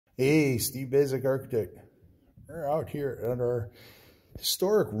Hey, Steve Basic Architect. We're out here at our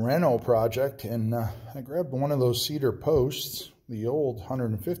historic reno project, and I grabbed one of those cedar posts, the old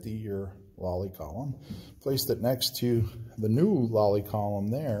 150-year Lally column, placed it next to the new Lally column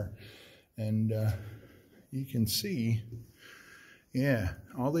there, and you can see, yeah,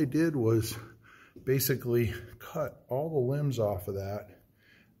 all they did was basically cut all the limbs off of that,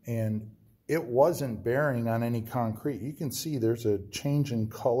 and it wasn't bearing on any concrete. You can see there's a change in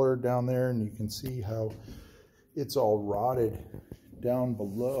color down there, and you can see how it's all rotted down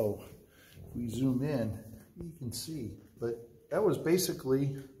below. If we zoom in, you can see. But that was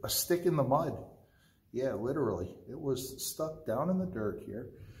basically a stick in the mud. Yeah, literally. It was stuck down in the dirt here,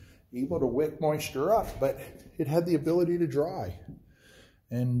 able to wick moisture up, but it had the ability to dry.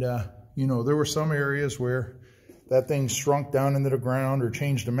 And, you know, there were some areas where that thing shrunk down into the ground or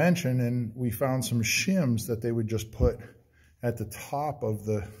changed dimension, and we found some shims that they would just put at the top of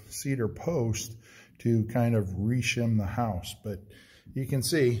the cedar post to kind of re-shim the house. But you can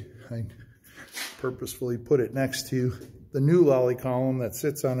see I purposefully put it next to the new Lally column that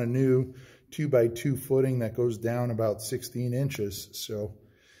sits on a new 2x2 footing that goes down about 16 inches. So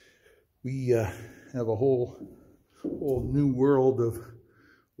we have a whole new world of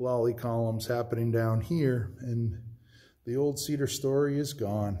Lally columns happening down here, and the old cedar story is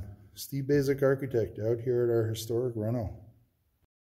gone. Steve Basic Architect out here at our historic reno.